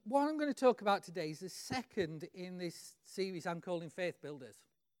what I'm going to talk about today is the second in this series I'm calling Faith Builders.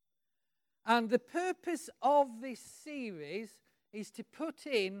 And the purpose of this series is to put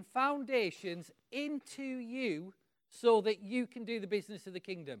in foundations into you so that you can do the business of the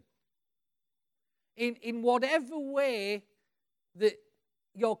kingdom. In whatever way that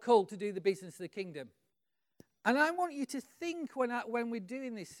you're called to do the business of the kingdom. And I want you to think when we're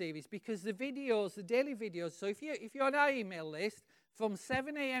doing this series, because the videos, the daily videos, so if you're on our email list, from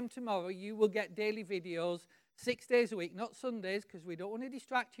 7 a.m. tomorrow, you will get daily videos 6 days a week, not Sundays, because we don't want to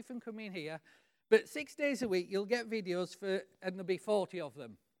distract you from coming here. But 6 days a week, you'll get videos and there'll be 40 of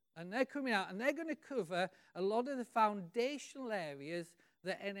them. And they're coming out, and they're going to cover a lot of the foundational areas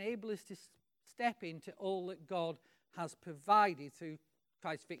that enable us to step into all that God has provided through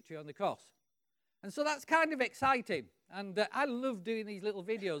Christ's victory on the cross. And so that's kind of exciting. And I love doing these little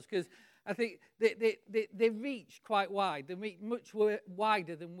videos because I think they reach quite wide. They reach much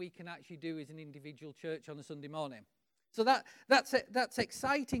wider than we can actually do as an individual church on a Sunday morning. So that's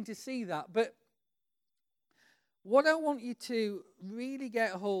exciting to see that. But what I want you to really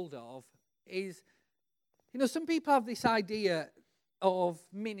get a hold of is, some people have this idea of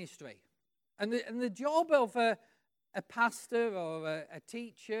ministry. And the job of a pastor or a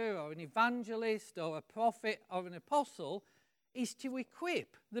teacher or an evangelist or a prophet or an apostle is to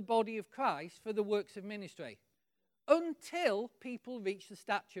equip the body of Christ for the works of ministry until people reach the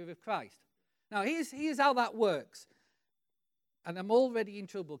stature of Christ. Now, here's how that works. And I'm already in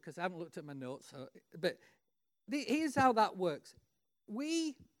trouble because I haven't looked at my notes. But here's how that works.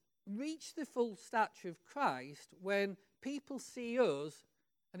 We reach the full stature of Christ when people see us,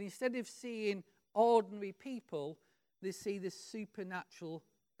 and instead of seeing ordinary people, they see the supernatural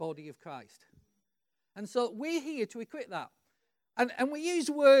body of Christ. And so we're here to equip that. And we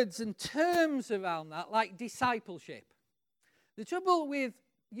use words and terms around that, like discipleship. The trouble with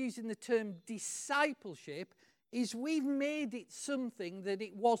using the term discipleship is we've made it something that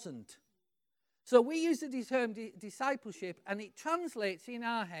it wasn't. So we use the term discipleship, and it translates in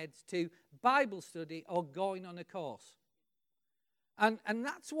our heads to Bible study or going on a course. And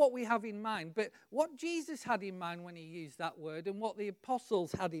that's what we have in mind. But what Jesus had in mind when he used that word, and what the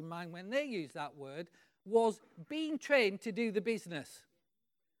apostles had in mind when they used that word, was being trained to do the business.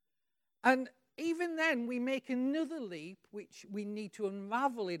 And even then, we make another leap, which we need to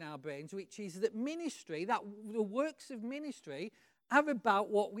unravel in our brains, which is that ministry, that the works of ministry, are about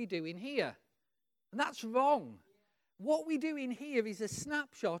what we do in here. And that's wrong. What we do in here is a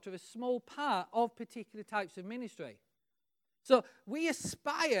snapshot of a small part of particular types of ministry. So we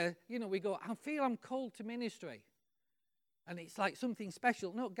aspire, we go, I feel I'm called to ministry. And it's like something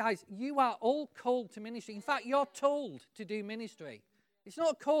special. No, guys, you are all called to ministry. In fact, you're told to do ministry. It's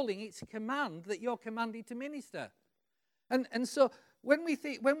not a calling, it's a command that you're commanded to minister. And so when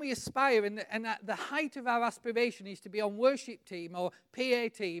we aspire, and at the height of our aspiration is to be on worship team or PA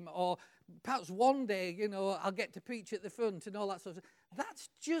team, or perhaps one day, I'll get to preach at the front and all that sort of stuff. That's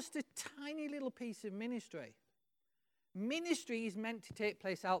just a tiny little piece of ministry. Ministry is meant to take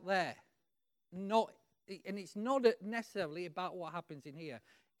place out there, and it's not necessarily about what happens in here.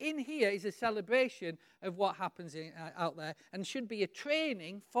 In here is a celebration of what happens out there, and should be a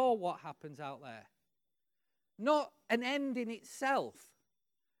training for what happens out there, not an end in itself.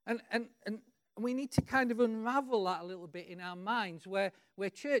 And we need to kind of unravel that a little bit in our minds, where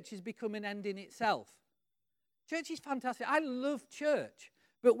church has become an end in itself. Church is fantastic. I love church,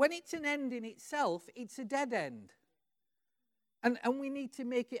 but when it's an end in itself, it's a dead end. And we need to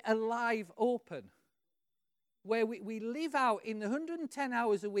make it alive, open, where we live out in the 110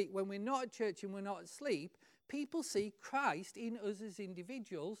 hours a week when we're not at church and we're not asleep. People see Christ in us as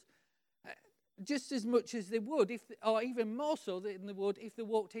individuals just as much as they would, or even more so than they would if they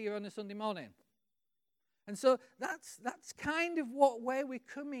walked here on a Sunday morning. And so that's kind of where we're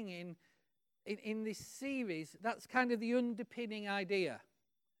coming in this series. That's kind of the underpinning idea.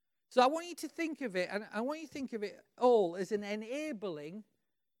 So I want you to think of it, and I want you to think of it all as an enabling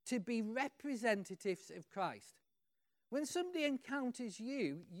to be representatives of Christ. When somebody encounters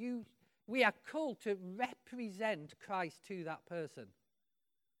we are called to represent Christ to that person.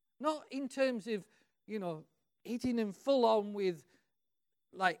 Not in terms of, hitting them full on with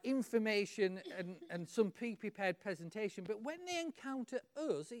like information and some pre-prepared presentation, but when they encounter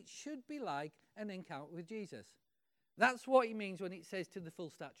us, it should be like an encounter with Jesus. That's what he means when it says to the full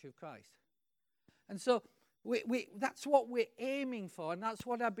stature of Christ. And so that's what we're aiming for, and that's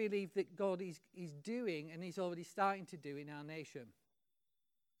what I believe that God is doing, and he's already starting to do in our nation.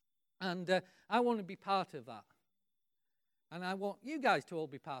 And I want to be part of that. And I want you guys to all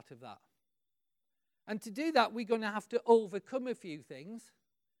be part of that. And to do that, we're going to have to overcome a few things.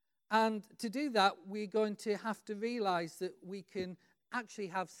 And to do that, we're going to have to realize that we can actually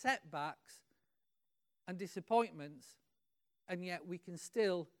have setbacks and disappointments, and yet we can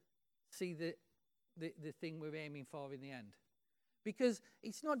still see the thing we're aiming for in the end. Because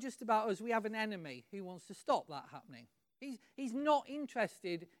it's not just about us. We have an enemy who wants to stop that happening. He's not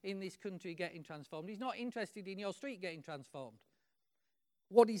interested in this country getting transformed. He's not interested in your street getting transformed.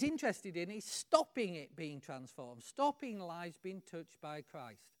 What he's interested in is stopping it being transformed, stopping lives being touched by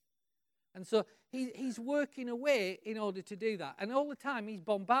Christ. And so he's working away in order to do that. And all the time he's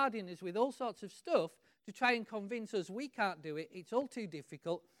bombarding us with all sorts of stuff to try and convince us we can't do it. It's all too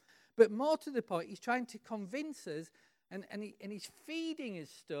difficult. But more to the point, he's trying to convince us, and he's feeding us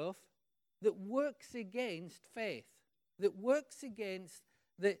stuff that works against faith, that works against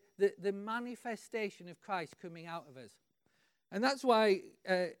the manifestation of Christ coming out of us. And that's why,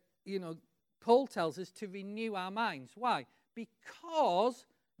 Paul tells us to renew our minds. Why? Because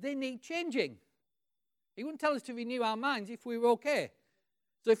they need changing. He wouldn't tell us to renew our minds if we were okay.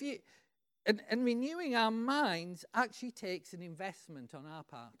 So and renewing our minds actually takes an investment on our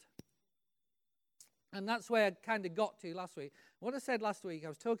part. And that's where I kind of got to last week. What I said last week, I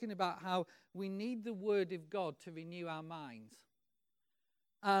was talking about how we need the Word of God to renew our minds.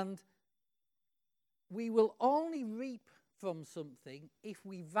 And we will only reap from something if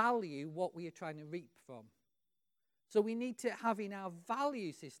we value what we are trying to reap from. So we need to have in our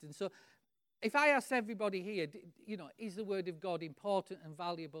value system. So if I asked everybody here, is the Word of God important and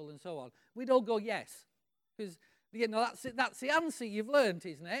valuable and so on, we'd all go yes. Because, that's the answer you've learned,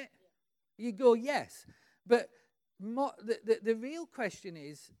 isn't it? Yeah. You go yes. But the real question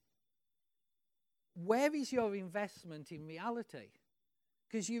is, where is your investment in reality?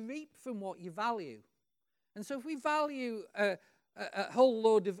 Because you reap from what you value. And so if we value a whole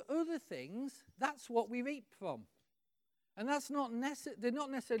load of other things, that's what we reap from. And that's they're not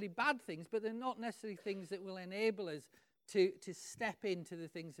necessarily bad things, but they're not necessarily things that will enable us to step into the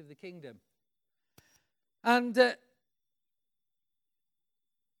things of the kingdom. And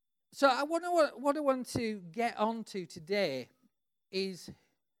so what I want to get onto today is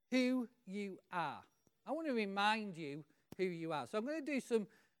who you are. I want to remind you who you are. So I'm going to do some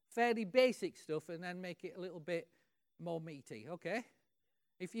fairly basic stuff and then make it a little bit more meaty, okay?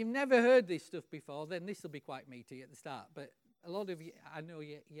 If you've never heard this stuff before, then this will be quite meaty at the start. But a lot of you, I know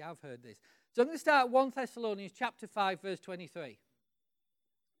you have heard this. So I'm going to start 1 Thessalonians chapter 5, verse 23.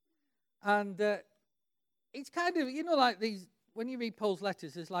 And it's kind of, like these, when you read Paul's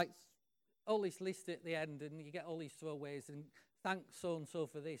letters, there's like all this list at the end, and you get all these throwaways, and thank so-and-so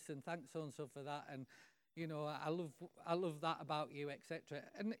for this, and thank so-and-so for that, and I love that about you, etc.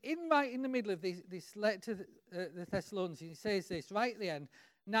 And right in the middle of this letter to the Thessalonians, he says this right at the end.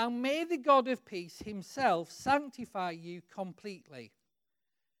 Now may the God of peace himself sanctify you completely,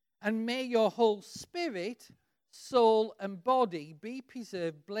 and may your whole spirit, soul, and body be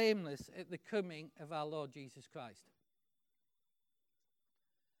preserved blameless at the coming of our Lord Jesus Christ.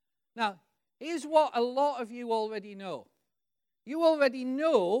 Now, here's what a lot of you already know. You already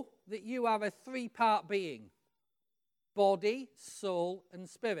know that you are a three-part being: body, soul, and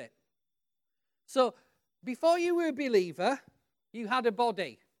spirit. So, before you were a believer, you had a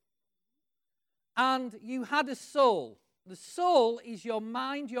body. And you had a soul. The soul is your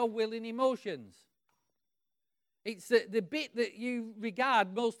mind, your will, and emotions. It's the bit that you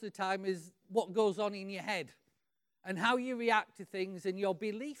regard most of the time as what goes on in your head and how you react to things and your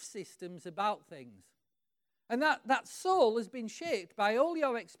belief systems about things. And that soul has been shaped by all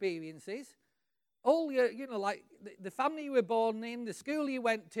your experiences, all your, like the family you were born in, the school you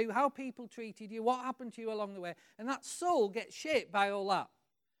went to, how people treated you, what happened to you along the way. And that soul gets shaped by all that.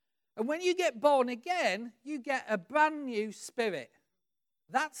 And when you get born again, you get a brand new spirit.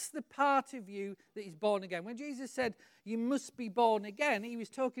 That's the part of you that is born again. When Jesus said you must be born again, he was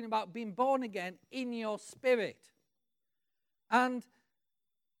talking about being born again in your spirit. And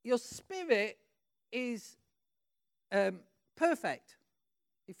your spirit is perfect.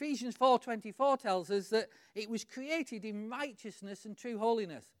 Ephesians 4:24 tells us that it was created in righteousness and true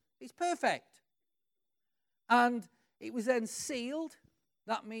holiness. It's perfect. And it was then sealed.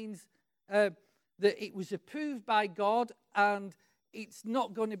 That means that it was approved by God, and it's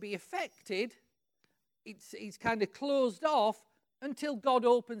not going to be affected. It's kind of closed off until God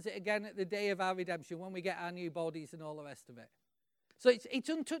opens it again at the day of our redemption, when we get our new bodies and all the rest of it. So it's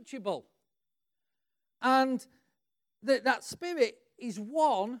untouchable. And that spirit is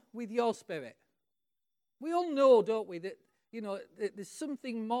one with your spirit. We all know, don't we, that there's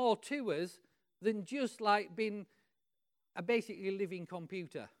something more to us than just like being a basically living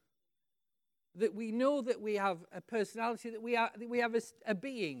computer. That we know that we have a personality, that we have a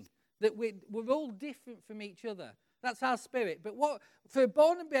being, that we're all different from each other. That's our spirit. But for a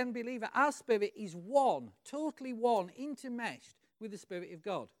born-again believer, our spirit is one, totally one, intermeshed with the Spirit of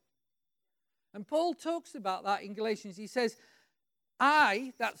God. And Paul talks about that in Galatians. He says,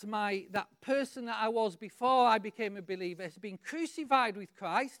 that person that I was before I became a believer, has been crucified with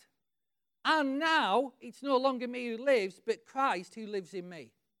Christ, and now it's no longer me who lives, but Christ who lives in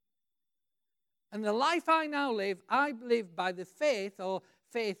me. And the life I now live, I live by the faith, or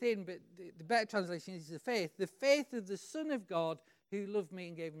faith in, but the better translation is the faith of the Son of God who loved me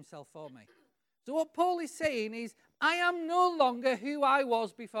and gave himself for me. So what Paul is saying is, I am no longer who I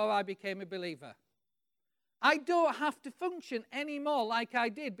was before I became a believer. I don't have to function anymore like I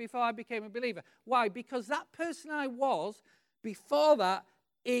did before I became a believer. Why? Because that person I was before that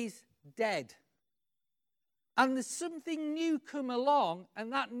is dead. And there's something new come along,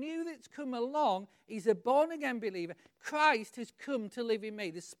 and that new that's come along is a born-again believer. Christ has come to live in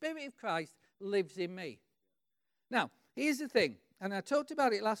me. The Spirit of Christ lives in me. Now, here's the thing, and I talked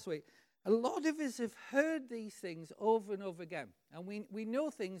about it last week. A lot of us have heard these things over and over again. And we know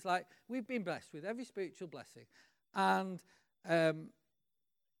things like we've been blessed with every spiritual blessing. And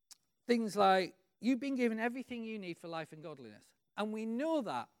things like you've been given everything you need for life and godliness. And we know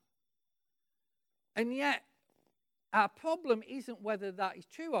that. And yet, our problem isn't whether that is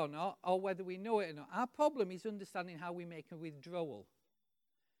true or not, or whether we know it or not. Our problem is understanding how we make a withdrawal.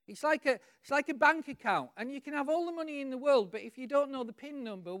 It's like a bank account, and you can have all the money in the world, but if you don't know the PIN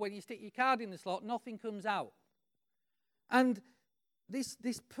number when you stick your card in the slot, nothing comes out. And this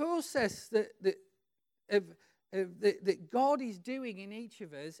process that God is doing in each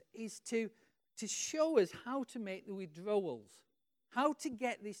of us is to show us how to make the withdrawals, how to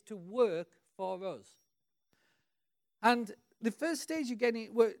get this to work for us. And the first stage of getting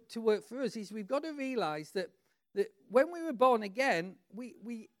it to work for us is we've got to realize that when we were born again,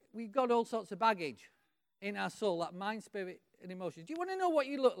 we've got all sorts of baggage in our soul, that mind, spirit, and emotions. Do you want to know what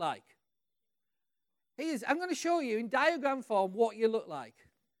you look like? I'm going to show you in diagram form what you look like.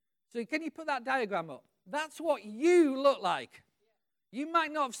 So can you put that diagram up? That's what you look like. You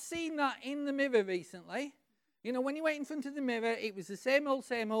might not have seen that in the mirror recently. You know, when you went in front of the mirror, it was the same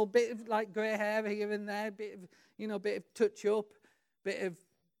old, bit of like grey hair here and there, bit of touch up, bit of,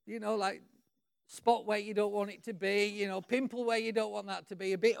 like spot where you don't want it to be, pimple where you don't want that to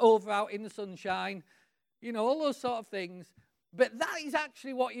be, a bit over out in the sunshine, all those sort of things. But that is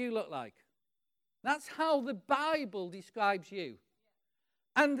actually what you look like. That's how the Bible describes you.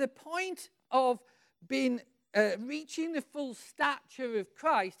 And the point of reaching the full stature of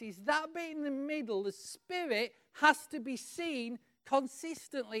Christ is that bit in the middle. The Spirit has to be seen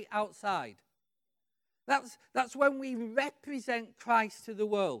consistently outside. That's when we represent Christ to the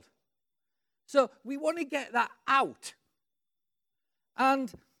world. So we want to get that out.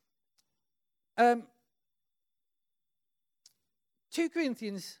 And 2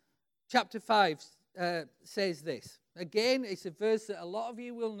 Corinthians chapter 5 says this. Again, it's a verse that a lot of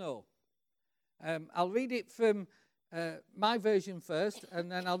you will know. I'll read it from my version first,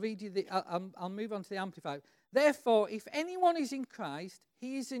 and then I'll read you I'll move on to the Amplified. Therefore, if anyone is in Christ,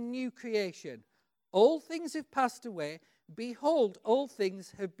 he is a new creation. All things have passed away. Behold, all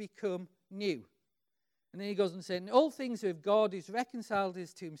things have become new. And then he goes on saying, all things of God is reconciled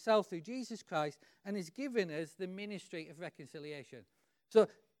us to himself through Jesus Christ and has given us the ministry of reconciliation. So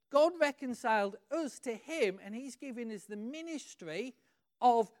God reconciled us to him, and he's given us the ministry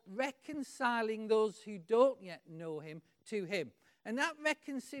of reconciling those who don't yet know him to him. And that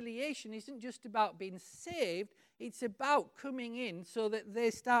reconciliation isn't just about being saved, it's about coming in so that they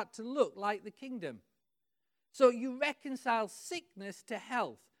start to look like the kingdom. So you reconcile sickness to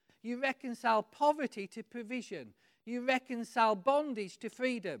health. You reconcile poverty to provision. You reconcile bondage to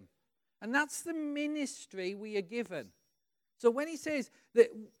freedom. And that's the ministry we are given. So when he says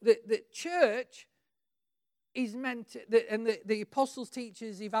that church is meant to, and the apostles,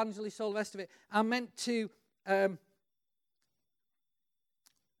 teachers, evangelists, all the rest of it, are meant to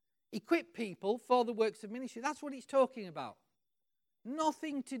equip people for the works of ministry. That's what it's talking about.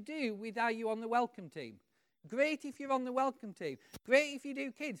 Nothing to do with are you on the welcome team. Great if you're on the welcome team. Great if you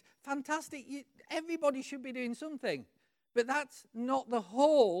do kids. Fantastic. Everybody should be doing something. But that's not the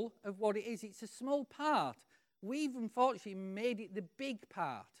whole of what it is. It's a small part. We've unfortunately made it the big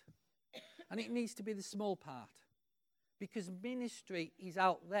part. And it needs to be the small part. Because ministry is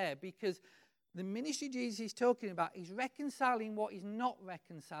out there. Because the ministry Jesus is talking about is reconciling what is not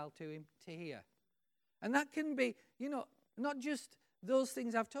reconciled to him to here. And that can be, not just those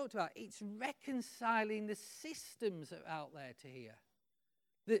things I've talked about. It's reconciling the systems that are out there to here.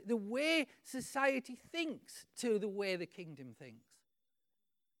 The way society thinks to the way the kingdom thinks.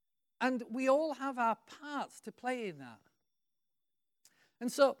 And we all have our parts to play in that.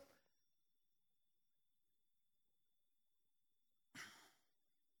 And so,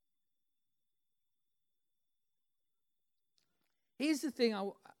 here's the thing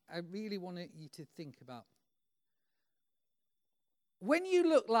I really want you to think about. When you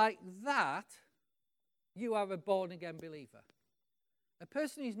look like that, you are a born-again believer. A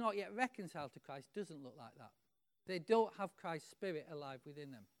person who's not yet reconciled to Christ doesn't look like that. They don't have Christ's Spirit alive within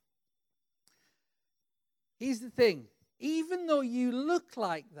them. Here's the thing. Even though you look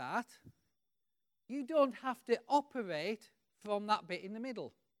like that, you don't have to operate from that bit in the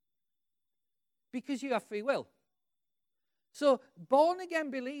middle. Because you have free will. So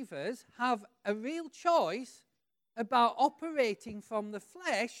born-again believers have a real choice about operating from the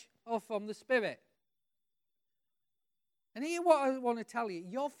flesh or from the Spirit. And here what I want to tell you,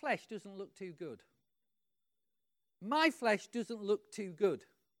 your flesh doesn't look too good. My flesh doesn't look too good.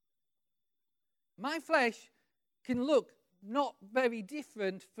 My flesh can look not very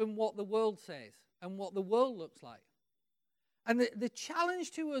different from what the world says and what the world looks like. And the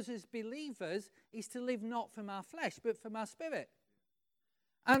challenge to us as believers is to live not from our flesh, but from our spirit.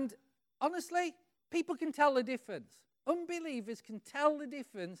 And honestly, people can tell the difference. Unbelievers can tell the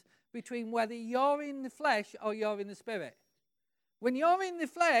difference between whether you're in the flesh or you're in the spirit. When you're in the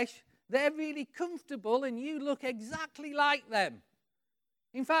flesh, they're really comfortable and you look exactly like them.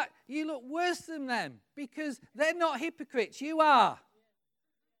 In fact, you look worse than them because they're not hypocrites. You are.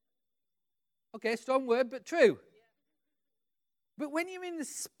 Okay, strong word, but true. But when you're in the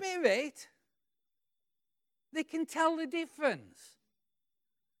Spirit, they can tell the difference.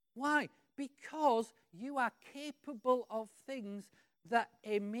 Why? Because you are capable of things that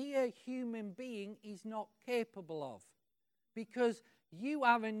a mere human being is not capable of. Because you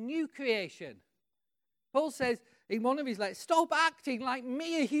are a new creation. Paul says in one of his letters, stop acting like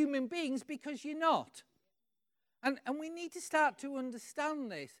mere human beings because you're not. And we need to start to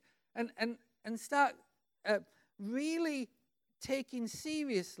understand this and start really taking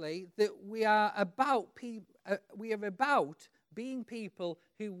seriously that we are about being people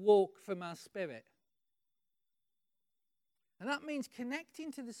who walk from our spirit. And that means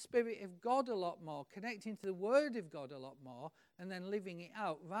connecting to the Spirit of God a lot more, connecting to the Word of God a lot more, and then living it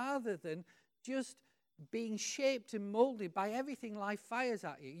out, rather than just being shaped and molded by everything life fires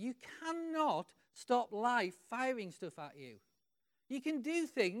at you. You cannot stop life firing stuff at you. You can do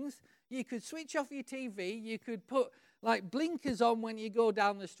things. You could switch off your TV. You could put like blinkers on when you go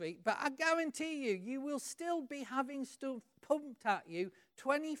down the street. But I guarantee you, you will still be having stuff pumped at you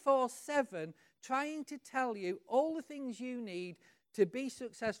 24/7, trying to tell you all the things you need to be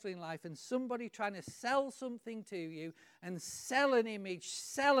successful in life, and somebody trying to sell something to you and sell an image,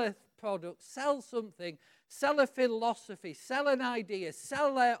 sell a product, sell something, sell a philosophy, sell an idea,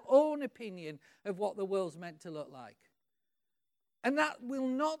 sell their own opinion of what the world's meant to look like. And that will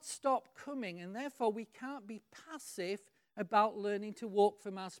not stop coming, and therefore we can't be passive about learning to walk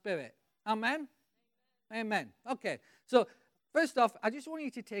from our spirit. Amen? Amen. Okay, so first off, I just want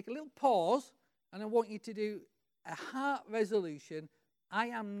you to take a little pause, and I want you to do a heart resolution. I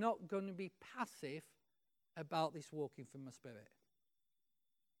am not going to be passive about this walking from my spirit.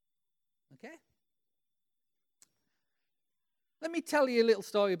 Okay? Let me tell you a little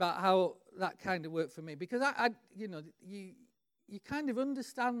story about how that kind of worked for me, because you kind of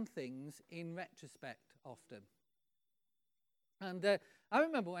understand things in retrospect often. And I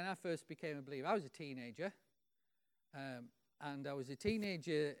remember when I first became a believer, I was a teenager, and I was a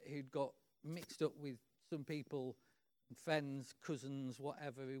teenager who'd got mixed up with some people, friends, cousins,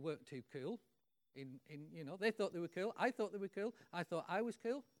 whatever, who weren't too cool. They thought they were cool. I thought they were cool. I thought I was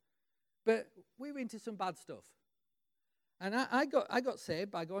cool. But we were into some bad stuff. And I got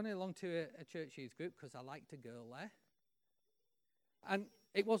saved by going along to a church youth group because I liked a girl there. And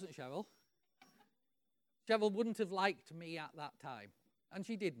it wasn't Cheryl. Cheryl wouldn't have liked me at that time. And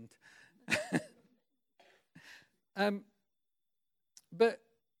she didn't. But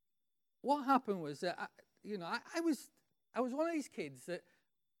what happened was that, I was one of these kids that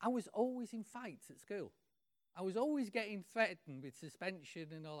I was always in fights at school. I was always getting threatened with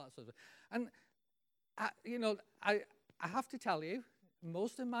suspension and all that sort of stuff. And, I have to tell you,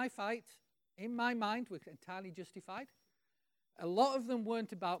 most of my fights, in my mind, were entirely justified. A lot of them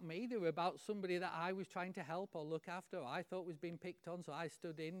weren't about me. They were about somebody that I was trying to help or look after, or I thought was being picked on, so I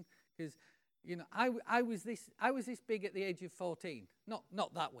stood in. Because, I was this big at the age of 14.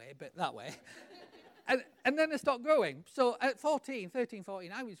 Not that way, but that way. and then I stopped growing. So at 13, 14,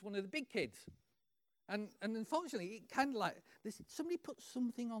 I was one of the big kids. And unfortunately, it kind of like, somebody put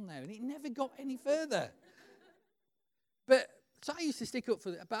something on there, and it never got any further. But So I used to stick up for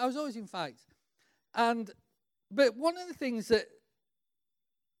it, but I was always in fights. But one of the things that,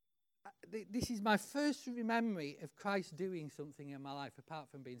 this is my first memory of Christ doing something in my life apart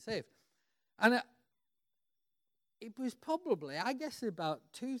from being saved. And it was probably, I guess, about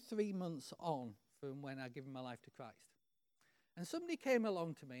 2-3 months on from when I given my life to Christ. And somebody came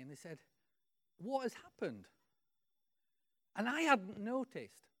along to me and they said, what has happened? And I hadn't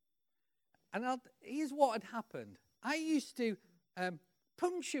noticed. And here's what had happened. I used to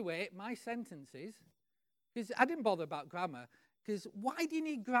punctuate my sentences, because I didn't bother about grammar, because why do you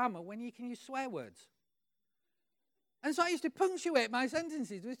need grammar when you can use swear words? And so I used to punctuate my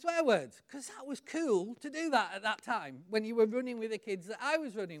sentences with swear words, because that was cool to do that at that time when you were running with the kids that I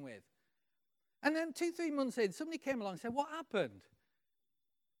was running with. And then 2-3 months in, somebody came along and said, what happened?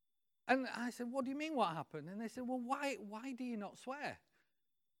 And I said, what do you mean what happened? And they said, well, why do you not swear?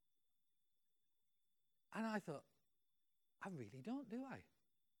 And I thought, I really don't, do I?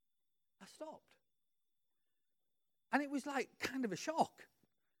 I stopped. And it was like kind of a shock,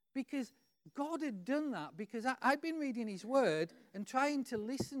 because God had done that, because I'd been reading his word and trying to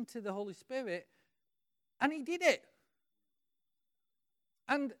listen to the Holy Spirit, and he did it.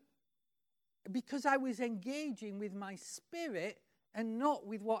 And because I was engaging with my spirit and not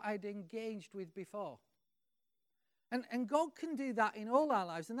with what I'd engaged with before. And God can do that in all our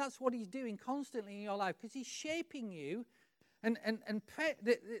lives, and that's what he's doing constantly in your life, because he's shaping you, and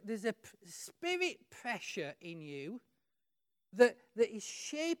there's a spirit pressure in you that is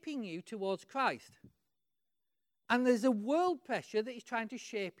shaping you towards Christ. And there's a world pressure that is trying to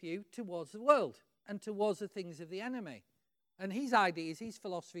shape you towards the world and towards the things of the enemy, and his ideas, his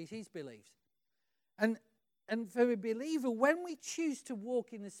philosophies, his beliefs. And for a believer, when we choose to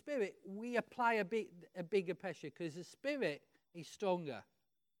walk in the Spirit, we apply a bigger pressure, because the Spirit is stronger.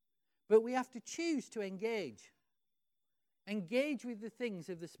 But we have to choose to engage. Engage with the things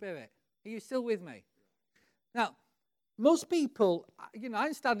of the Spirit. Are you still with me? Now, most people,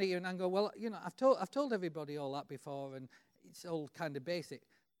 I stand here and I go, well, I've told everybody all that before, and it's all kind of basic.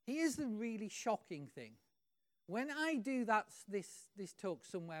 Here's the really shocking thing. When I do this talk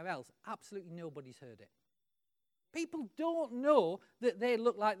somewhere else, absolutely nobody's heard it. People don't know that they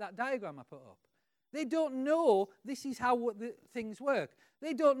look like that diagram I put up. They don't know this is how the things work.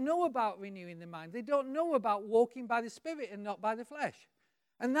 They don't know about renewing the mind. They don't know about walking by the Spirit and not by the flesh.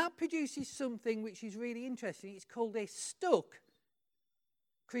 And that produces something which is really interesting. It's called a stuck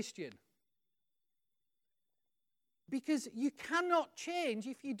Christian. Because you cannot change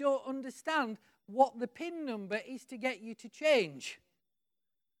if you don't understand what the PIN number is to get you to change.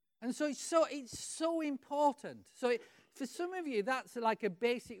 And so it's so important. So for some of you, that's like a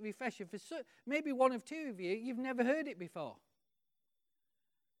basic refresher. For maybe one of two of you, you've never heard it before.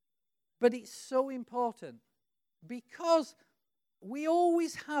 But it's so important, because we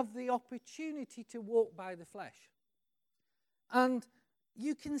always have the opportunity to walk by the flesh. And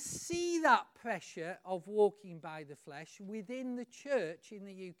you can see that pressure of walking by the flesh within the church in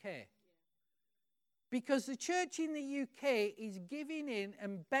the UK. Because the church in the UK is giving in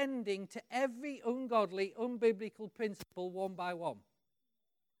and bending to every ungodly, unbiblical principle one by one.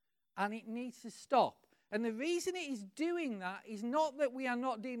 And it needs to stop. And the reason it is doing that is not that we are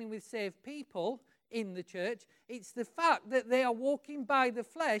not dealing with saved people in the church. It's the fact that they are walking by the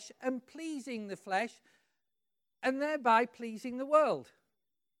flesh and pleasing the flesh, and thereby pleasing the world.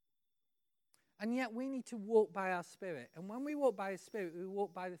 And yet we need to walk by our spirit. And when we walk by our spirit, we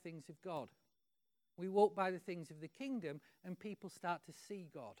walk by the things of God. We walk by the things of the kingdom, and people start to see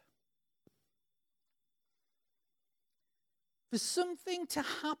God. For something to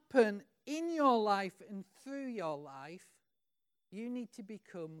happen in your life and through your life, you need to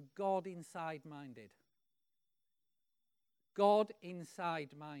become God inside minded. God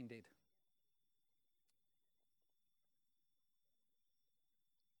inside minded.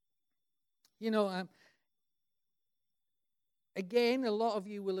 Again, a lot of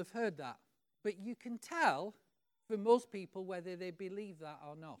you will have heard that. But you can tell from most people whether they believe that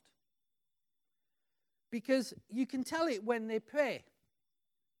or not. Because you can tell it when they pray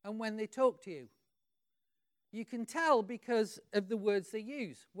and when they talk to you. You can tell because of the words they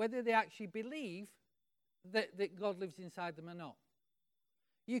use, whether they actually believe that God lives inside them or not.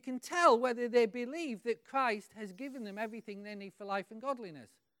 You can tell whether they believe that Christ has given them everything they need for life and godliness.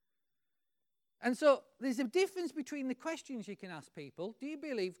 And so there's a difference between the questions you can ask people. Do you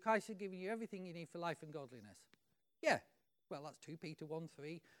believe Christ has given you everything you need for life and godliness? Yeah. Well, that's 2 Peter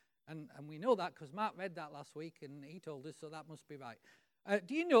 1:3. And we know that because Mark read that last week and he told us, so that must be right.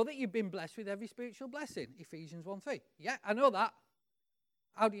 Do you know that you've been blessed with every spiritual blessing? Ephesians 1:3. Yeah, I know that.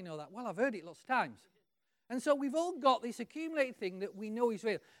 How do you know that? Well, I've heard it lots of times. And so we've all got this accumulated thing that we know is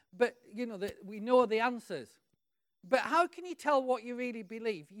real, but, that we know the answers. But how can you tell what you really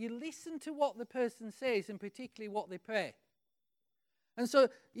believe? You listen to what the person says, and particularly what they pray. And so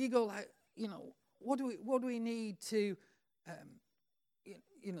you go like, what do we need to,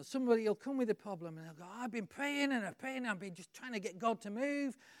 somebody will come with a problem, and they'll go, I've been praying, and I've been just trying to get God to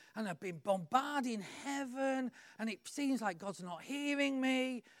move, and I've been bombarding heaven, and it seems like God's not hearing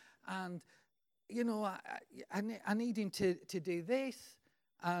me, and, I need him to do this.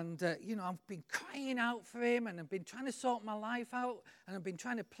 And, I've been crying out for him, and I've been trying to sort my life out, and I've been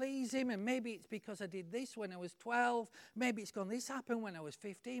trying to please him, and maybe it's because I did this when I was 12. Maybe it's gone, this happened when I was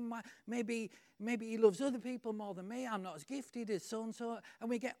 15. Maybe he loves other people more than me. I'm not as gifted as so-and-so. And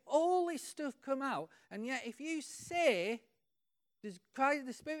we get all this stuff come out. And yet if you say, does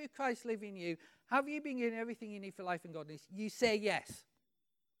the Spirit of Christ live in you? Have you been given everything you need for life and godliness? You say yes.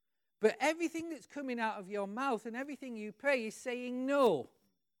 But everything that's coming out of your mouth and everything you pray is saying no.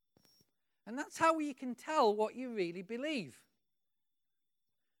 And that's how you can tell what you really believe.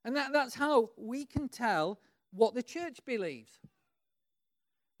 And that's how we can tell what the church believes.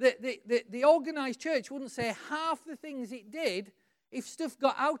 The organized church wouldn't say half the things it did if stuff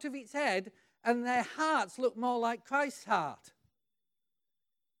got out of its head and their hearts looked more like Christ's heart.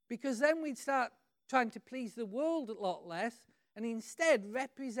 Because then we'd start trying to please the world a lot less, and instead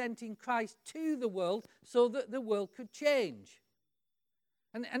representing Christ to the world so that the world could change.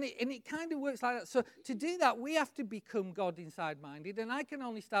 And it kind of works like that. So to do that, we have to become God inside-minded, and I can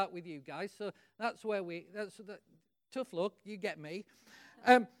only start with you guys, so that's tough luck, you get me.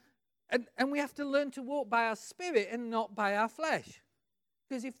 And we have to learn to walk by our spirit and not by our flesh.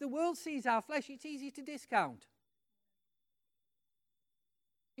 Because if the world sees our flesh, it's easy to discount.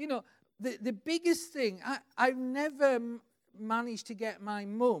 The biggest thing, I've never managed to get my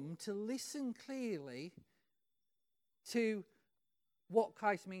mum to listen clearly to what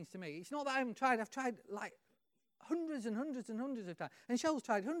Christ means to me. It's not that I haven't tried. I've tried like hundreds and hundreds and hundreds of times. And Cheryl's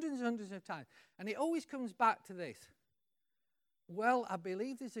tried hundreds and hundreds of times. And it always comes back to this. Well, I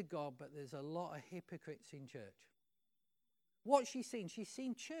believe there's a God, but there's a lot of hypocrites in church. What she's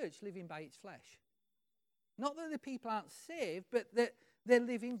seen church living by its flesh. Not that the people aren't saved, but that they're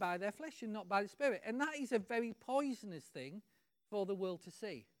living by their flesh and not by the Spirit. And that is a very poisonous thing for the world to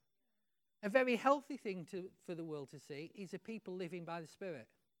see. A very healthy thing for the world to see is a people living by the Spirit.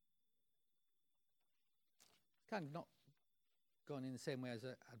 It's kind of not going in the same way as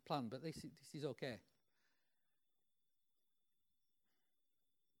I'd planned, but this is okay.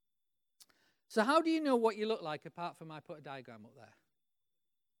 So how do you know what you look like apart from I put a diagram up there?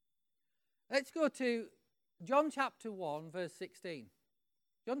 Let's go to John chapter 1, verse 16.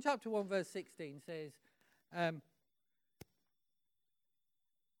 John chapter 1, verse 16 says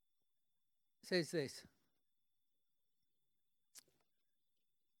this.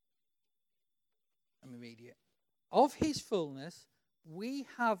 Let me read it. Of his fullness, we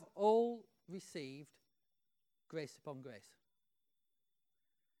have all received grace upon grace.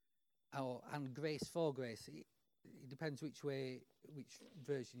 And grace for grace. It depends which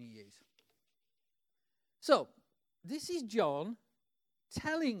version you use. So, this is John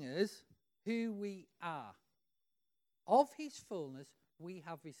telling us who we are. Of his fullness, we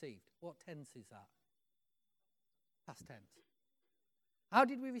have received. What tense is that? Past tense. How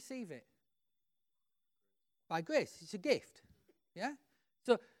did we receive it? By grace. It's a gift. Yeah?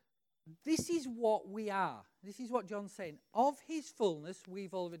 So, this is what we are. This is what John's saying. Of his fullness,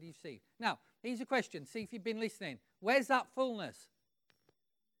 we've already received. Now, here's a question. See if you've been listening. Where's that fullness?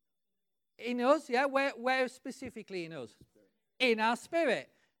 In us, yeah? Where specifically in us? In our spirit.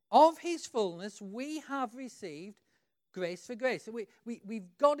 Of his fullness, we have received grace for grace. So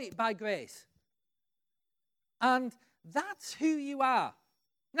we've got it by grace. And that's who you are.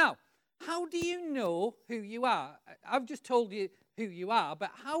 Now, how do you know who you are? I've just told you who you are,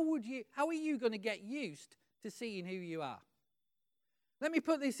 but how are you going to get used to seeing who you are? Let me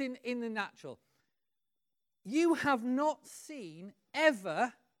put this in the natural. You have not seen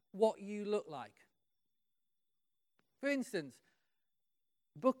ever what you look like. For instance,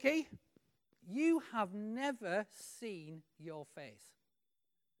 Bucky, you have never seen your face.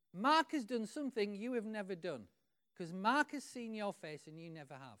 Mark has done something you have never done, because Mark has seen your face and you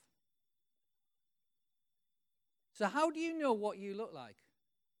never have. So how do you know what you look like?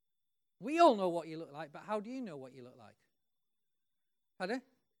 We all know what you look like, but how do you know what you look like? Pardon?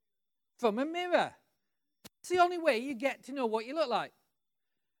 From a mirror. It's the only way you get to know what you look like.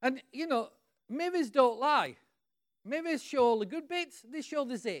 And, mirrors don't lie. Mirrors show all the good bits, they show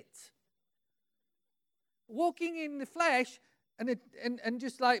the zits. Walking in the flesh and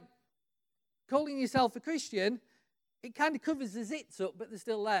just like calling yourself a Christian, it kind of covers the zits up, but they're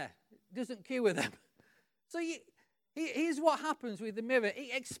still there. It doesn't cure them. So here's what happens with the mirror.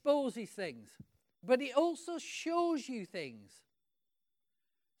 It exposes things, but it also shows you things.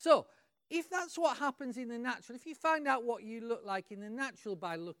 So if that's what happens in the natural, if you find out what you look like in the natural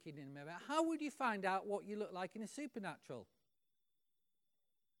by looking in a mirror, how would you find out what you look like in a supernatural?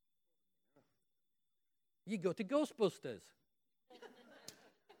 You go to Ghostbusters.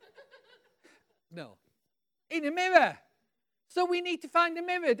 No. In a mirror. So we need to find a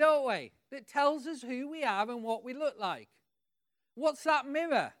mirror, don't we? That tells us who we are and what we look like. What's that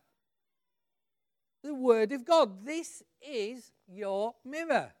mirror? The Word of God. This is your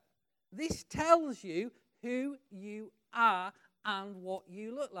mirror. This tells you who you are and what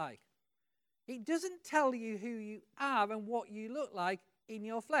you look like. It doesn't tell you who you are and what you look like in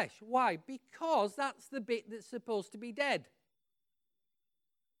your flesh. Why? Because that's the bit that's supposed to be dead.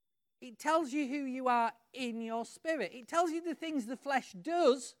 It tells you who you are in your spirit. It tells you the things the flesh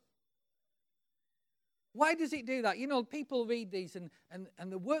does. Why does it do that? You know, people read these and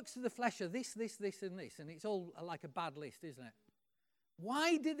the works of the flesh are this, this, this, and this. And it's all like a bad list, isn't it?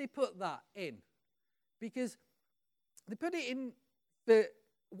 Why did they put that in? Because they put it in for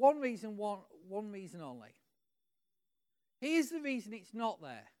one reason only. Here's the reason it's not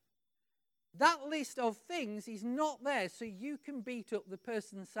there. That list of things is not there so you can beat up the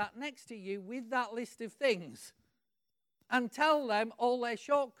person sat next to you with that list of things and tell them all their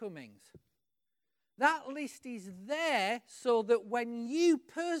shortcomings. That list is there so that when you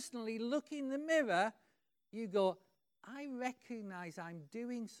personally look in the mirror, you go, I recognize I'm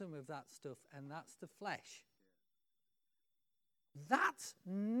doing some of that stuff, and that's the flesh. That's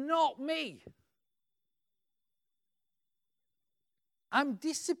not me. I'm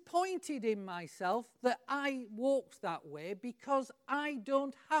disappointed in myself that I walked that way because I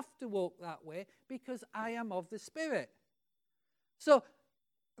don't have to walk that way because I am of the Spirit. So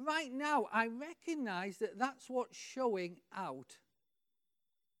right now I recognize that that's what's showing out.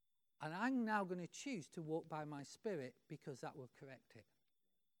 And I'm now going to choose to walk by my Spirit because that will correct it.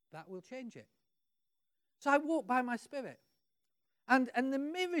 That will change it. So I walk by my Spirit. And the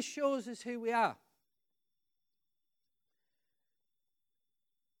mirror shows us who we are.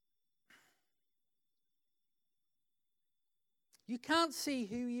 You can't see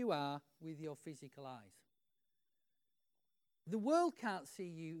who you are with your physical eyes. The world can't see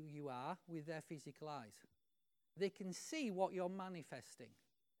who you are with their physical eyes. They can see what you're manifesting.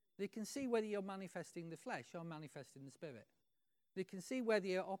 They can see whether you're manifesting the flesh or manifesting the spirit. They can see whether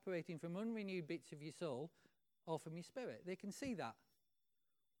you're operating from unrenewed bits of your soul or from your spirit. They can see that.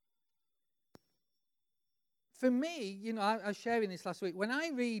 For me, you know, I was sharing this last week. When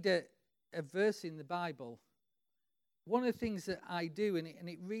I read a verse in the Bible, one of the things that I do, and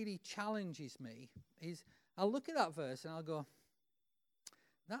it really challenges me, is I'll look at that verse and I'll go,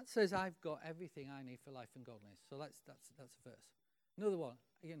 that says I've got everything I need for life and godliness. So that's a verse. Another one,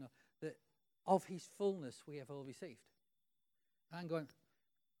 you know, that of his fullness we have all received. And I'm going,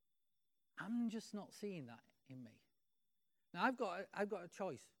 I'm just not seeing that in me. Now I've got a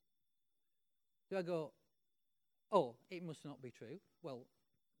choice. Do I go, oh, it must not be true? Well,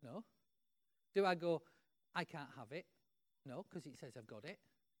 no. Do I go, I can't have it? No, because it says I've got it.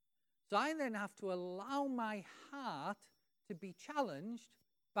 So I then have to allow my heart to be challenged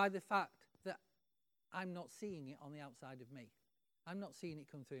by the fact that I'm not seeing it on the outside of me. I'm not seeing it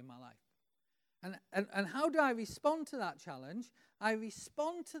come through in my life. And how do I respond to that challenge? I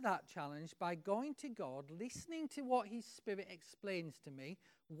respond to that challenge by going to God, listening to what his Spirit explains to me,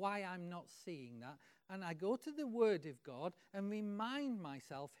 why I'm not seeing that. And I go to the Word of God and remind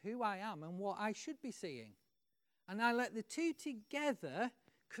myself who I am and what I should be seeing. And I let the two together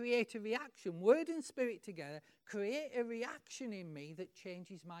create a reaction. Word and Spirit together create a reaction in me that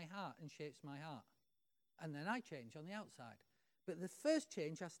changes my heart and shapes my heart. And then I change on the outside. But the first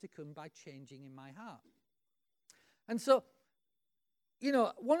change has to come by changing in my heart. And so, you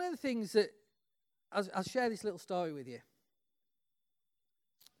know, one of the things that, I'll share this little story with you.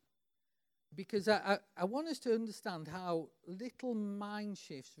 Because I want us to understand how little mind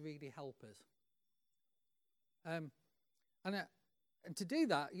shifts really help us. And to do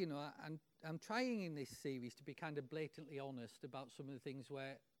that, you know, I'm trying in this series to be kind of blatantly honest about some of the things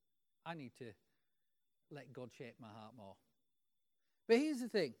where I need to let God shape my heart more. But here's the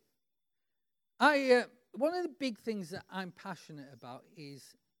thing. One of the big things that I'm passionate about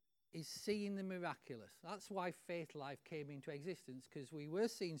is seeing the miraculous. That's why Faith Life came into existence, because we were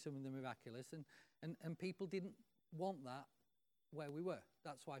seeing some of the miraculous, and people didn't want that where we were.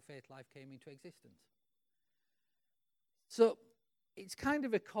 That's why Faith Life came into existence. So it's kind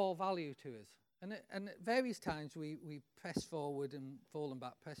of a core value to us. And at various times we press forward and fallen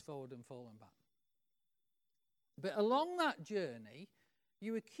back, press forward and fallen back. But along that journey,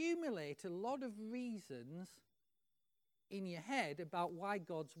 you accumulate a lot of reasons in your head about why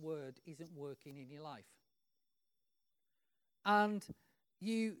God's word isn't working in your life. And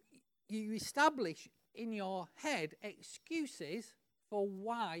you establish in your head excuses for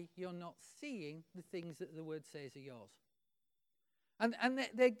why you're not seeing the things that the word says are yours. And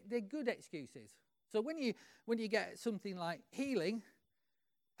they're good excuses. So when you get something like healing,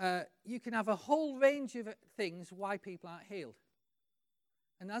 you can have a whole range of things why people aren't healed.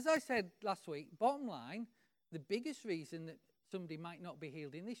 And as I said last week, bottom line, the biggest reason that somebody might not be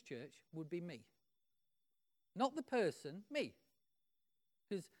healed in this church would be me. Not the person, me.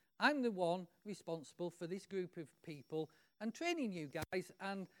 Because I'm the one responsible for this group of people and training you guys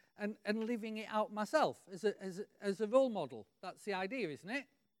and living it out myself as a role model. That's the idea, isn't it?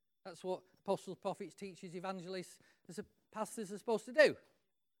 That's what apostles, prophets, teachers, evangelists, as pastors are supposed to do.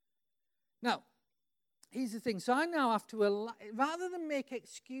 Now, here's the thing. So I now have to, rather than make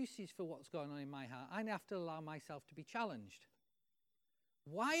excuses for what's going on in my heart, I have to allow myself to be challenged.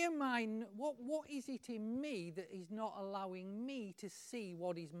 Why am I, what is it in me that is not allowing me to see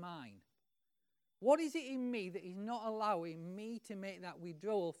what is mine? What is it in me that is not allowing me to make that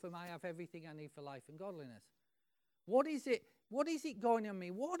withdrawal from I have everything I need for life and godliness? What is it going on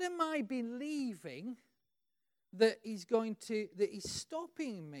me? What am I believing that is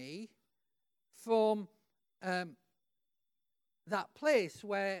stopping me from that place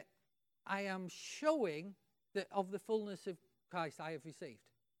where I am showing that of the fullness of Christ I have received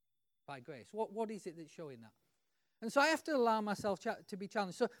by grace? What is it that's showing that? And so I have to allow myself to be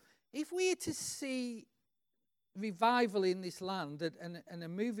challenged. So if we are to see revival in this land and a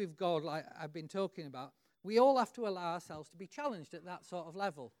move of God like I've been talking about, we all have to allow ourselves to be challenged at that sort of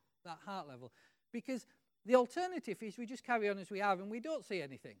level, that heart level. Because the alternative is we just carry on as we are and we don't see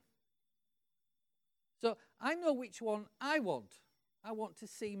anything. So I know which one I want. I want to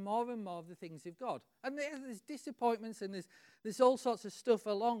see more and more of the things of God. And there's disappointments and there's all sorts of stuff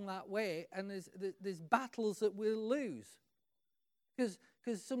along that way, and there's battles that we'll lose. Because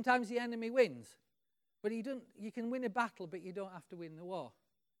sometimes the enemy wins. But you can win a battle, but you don't have to win the war.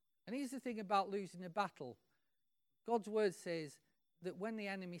 And here's the thing about losing a battle. God's word says that when the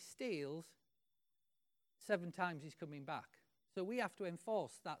enemy steals, 7 times he's coming back. So we have to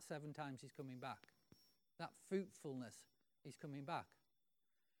enforce that 7 times he's coming back. That fruitfulness is coming back.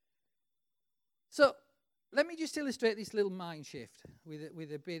 So let me just illustrate this little mind shift with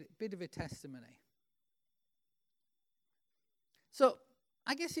a bit of a testimony. So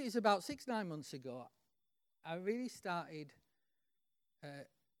I guess it was about 6-9 months ago, I really started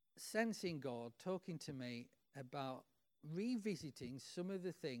sensing God talking to me about revisiting some of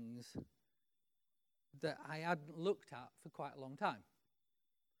the things that I hadn't looked at for quite a long time.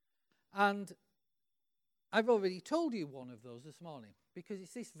 And I've already told you one of those this morning, because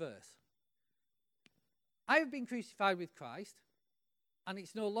it's this verse. I have been crucified with Christ, and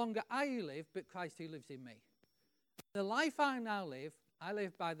it's no longer I who live, but Christ who lives in me. The life I now live, I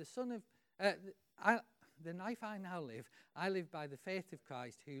live by the Son of... the life I now live, I live by the faith of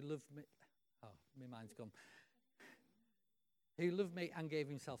Christ who loved me... Oh, my mind's gone. Who loved me and gave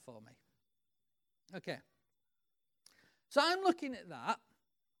himself for me. Okay. So I'm looking at that,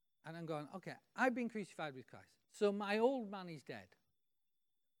 and I'm going, okay, I've been crucified with Christ. So my old man is dead.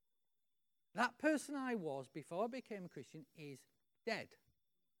 That person I was before I became a Christian is dead.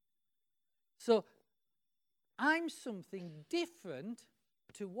 So I'm something different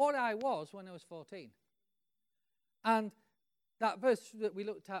to what I was when I was 14. And that verse that we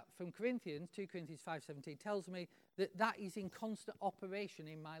looked at from Corinthians, 2 Corinthians 5:17, tells me that is in constant operation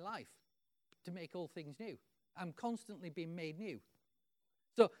in my life to make all things new. I'm constantly being made new.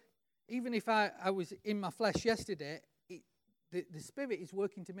 So even if I was in my flesh yesterday, the Spirit is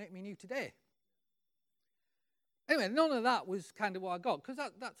working to make me new today. Anyway, none of that was kind of what I got, because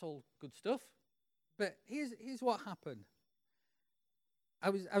that's all good stuff. But here's what happened. I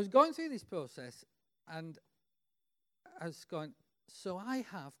was going through this process, and I was going, so I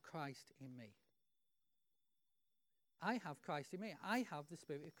have Christ in me. I have Christ in me. I have the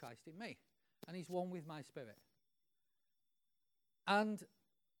Spirit of Christ in me. And he's one with my spirit. And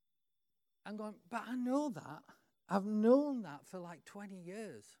I'm going, but I know that. I've known that for like 20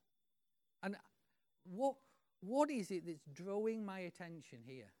 years. And what is it that's drawing my attention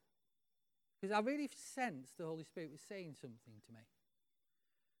here? Because I really sensed the Holy Spirit was saying something to me.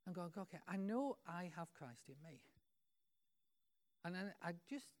 I'm going, okay, I know I have Christ in me. And then I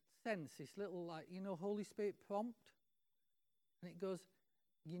just sense this little, Holy Spirit prompt. And it goes,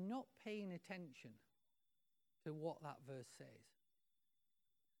 you're not paying attention to what that verse says.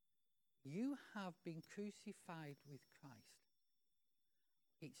 You have been crucified with Christ.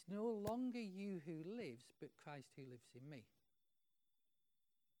 It's no longer you who lives, but Christ who lives in me.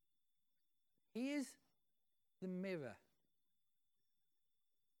 Here's the mirror.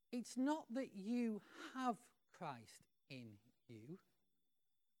 It's not that you have Christ in you.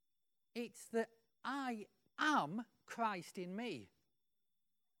 It's that I am Christ in me.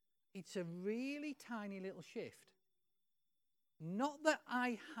 It's a really tiny little shift. Not that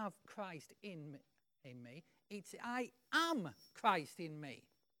I have Christ in me. It's I am Christ in me.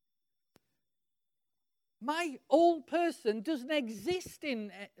 My old person doesn't exist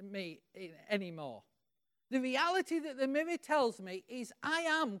in me anymore. The reality that the mirror tells me is I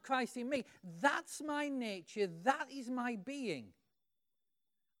am Christ in me. That's my nature. That is my being.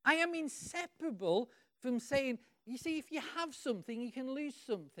 I am inseparable from saying, you see, if you have something, you can lose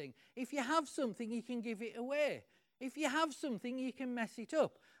something. If you have something, you can give it away. If you have something, you can mess it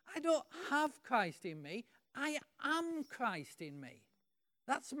up. I don't have Christ in me. I am Christ in me.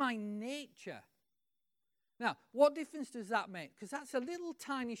 That's my nature. Now, what difference does that make? Because that's a little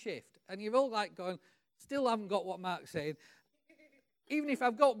tiny shift. And you're all like going, still haven't got what Mark's saying. Even if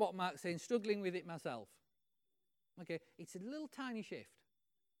I've got what Mark's saying, struggling with it myself. Okay, it's a little tiny shift.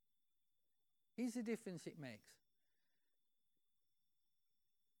 Here's the difference it makes.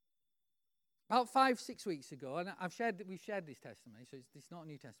 About 5-6 weeks ago, and we've shared this testimony, so it's not a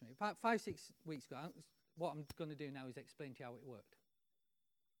new testimony. About 5-6 weeks ago, what I'm going to do now is explain to you how it worked.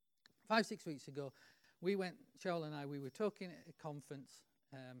 5-6 weeks ago, Cheryl and I, we were talking at a conference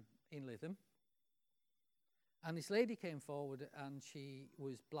in Lytham, and this lady came forward and she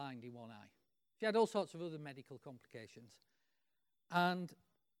was blind in one eye. She had all sorts of other medical complications. And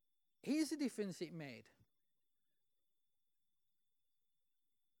here's the difference it made.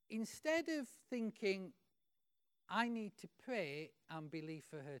 Instead of thinking, I need to pray and believe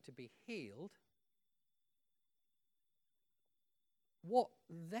for her to be healed, what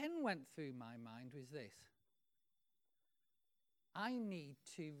then went through my mind was this. I need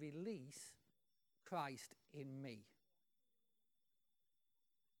to release Christ in me.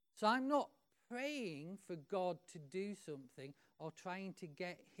 So I'm not praying for God to do something or trying to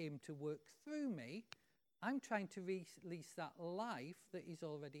get him to work through me. I'm trying to release that life that is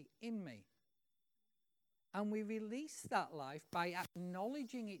already in me. And we release that life by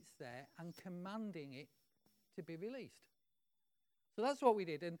acknowledging it's there and commanding it to be released. So that's what we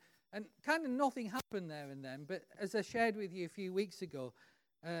did. And kind of nothing happened there and then. But as I shared with you a few weeks ago,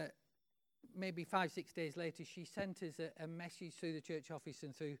 maybe 5-6 days later, she sent us a message through the church office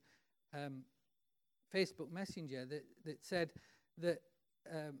and through Facebook Messenger that said that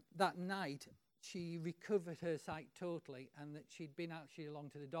that night she recovered her sight totally, and that she'd been actually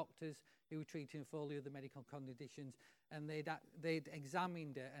along to the doctors who were treating her for all the other medical conditions, and they'd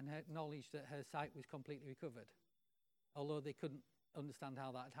examined her and acknowledged that her sight was completely recovered, although they couldn't understand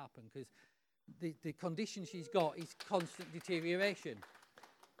how that had happened, because the condition she's got is constant deterioration.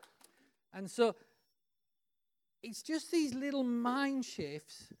 And so it's just these little mind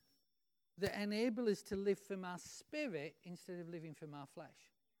shifts that enable us to live from our spirit instead of living from our flesh.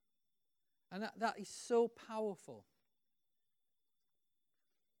 And that is so powerful.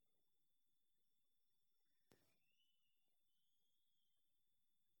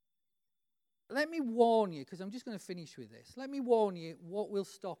 Let me warn you, because I'm just going to finish with this. Let me warn you what will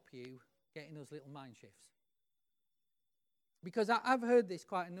stop you getting those little mind shifts. Because I've heard this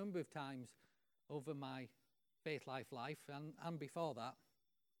quite a number of times over my faith life and before that,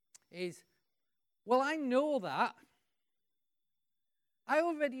 is, well, I know that. I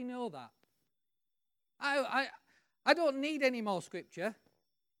already know that. I don't need any more scripture.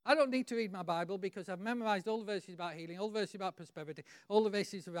 I don't need to read my Bible because I've memorized all the verses about healing, all the verses about prosperity, all the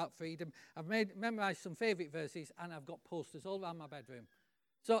verses about freedom. I've memorized some favorite verses, and I've got posters all around my bedroom.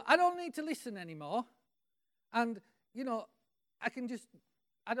 So I don't need to listen anymore. And, you know, I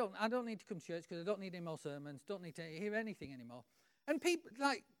don't need to come to church because I don't need any more sermons, don't need to hear anything anymore. And people,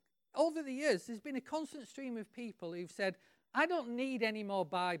 like, over the years, there's been a constant stream of people who've said, I don't need any more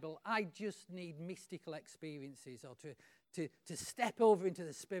Bible, I just need mystical experiences, or to step over into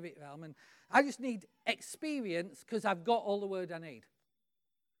the spirit realm, and I just need experience because I've got all the word I need.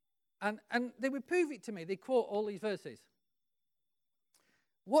 And they would prove it to me. They quote all these verses.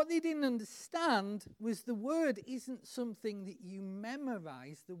 What they didn't understand was the word isn't something that you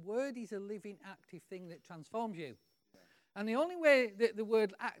memorize. The word is a living, active thing that transforms you. And the only way that the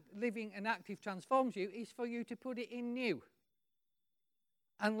word living and active transforms you is for you to put it in new.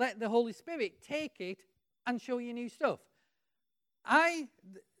 And let the Holy Spirit take it and show you new stuff.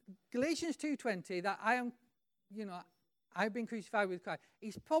 Galatians 2:20, that I am, I've been crucified with Christ,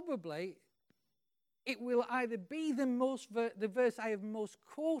 is probably, it will either be the verse I have most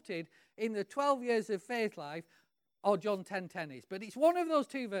quoted in the 12 years of faith life, or John 10:10 is. But it's one of those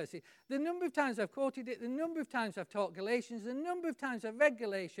two verses. The number of times I've quoted it, the number of times I've taught Galatians, the number of times I've read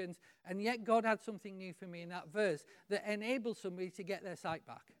Galatians, and yet God had something new for me in that verse that enabled somebody to get their sight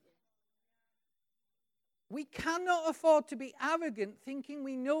back. We cannot afford to be arrogant thinking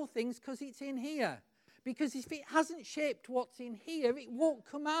we know things because it's in here. Because if it hasn't shaped what's in here, it won't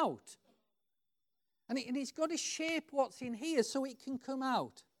come out. And it's got to shape what's in here so it can come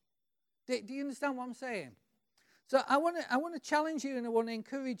out. Do you understand what I'm saying? So I want to challenge you, and I want to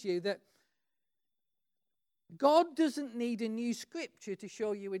encourage you that God doesn't need a new scripture to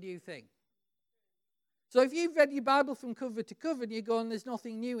show you a new thing. So if you've read your Bible from cover to cover and you're going, there's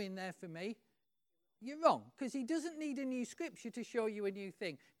nothing new in there for me, you're wrong, because he doesn't need a new scripture to show you a new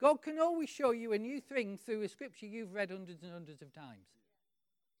thing. God can always show you a new thing through a scripture you've read hundreds and hundreds of times.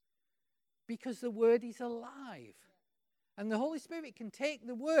 Because the word is alive. And the Holy Spirit can take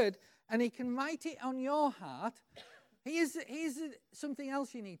the word and he can write it on your heart. Here's something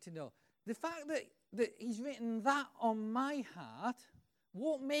else you need to know. The fact that he's written that on my heart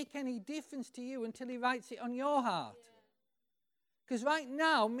won't make any difference to you until he writes it on your heart. Because right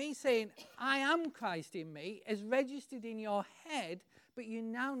now, me saying, I am Christ in me, is registered in your head, but you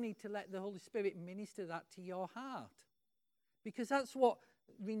now need to let the Holy Spirit minister that to your heart. Because that's what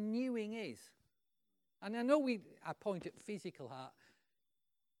renewing is. And I know I point at physical heart.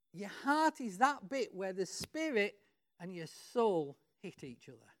 Your heart is that bit where the spirit and your soul hit each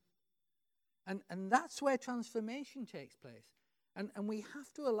other. And that's where transformation takes place. And we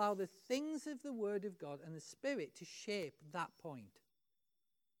have to allow the things of the Word of God and the Spirit to shape that point.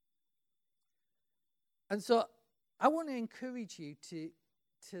 And so I want to encourage you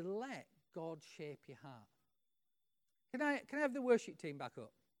to let God shape your heart. Can I have the worship team back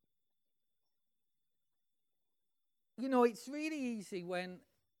up? It's really easy when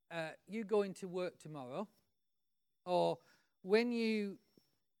you go into work tomorrow, or when you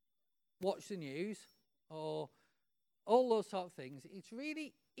watch the news, or all those sort of things. It's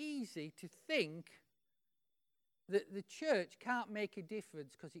really easy to think that the church can't make a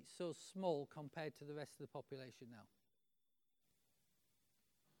difference because it's so small compared to the rest of the population now.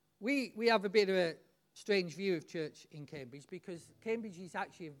 We have a bit of a strange view of church in Cambridge, because Cambridge is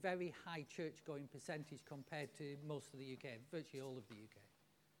actually a very high church-going percentage compared to most of the UK, virtually all of the UK.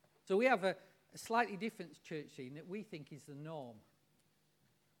 So we have a slightly different church scene that we think is the norm.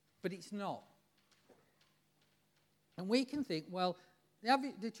 But it's not. And we can think, well,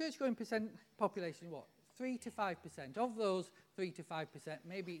 the church-going population is what? 3 to 5%. Of those 3 to 5%,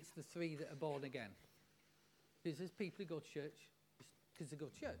 maybe it's the 3 that are born again. Because there's people who go to church because they go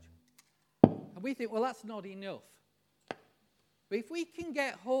to church. And we think, well, that's not enough. But if we can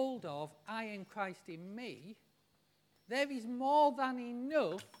get hold of I am Christ in me, there is more than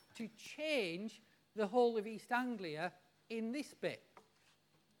enough to change the whole of East Anglia in this bit.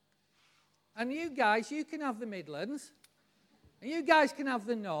 And you guys, you can have the Midlands, and you guys can have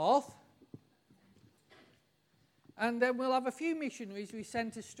the North, and then we'll have a few missionaries we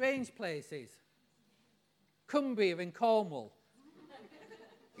send to strange places. Cumbria and Cornwall.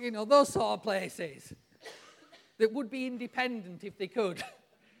 Those sort of places that would be independent if they could.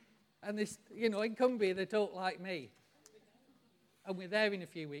 And this, in Cumbria, they don't like me. And we're there in a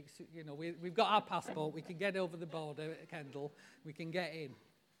few weeks. We've got our passport. We can get over the border at Kendal. We can get in.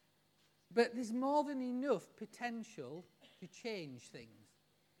 But there's more than enough potential to change things.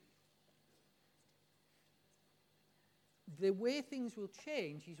 The way things will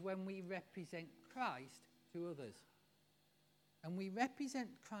change is when we represent Christ to others. And we represent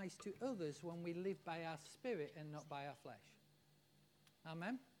Christ to others when we live by our spirit and not by our flesh.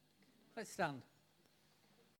 Amen? Let's stand.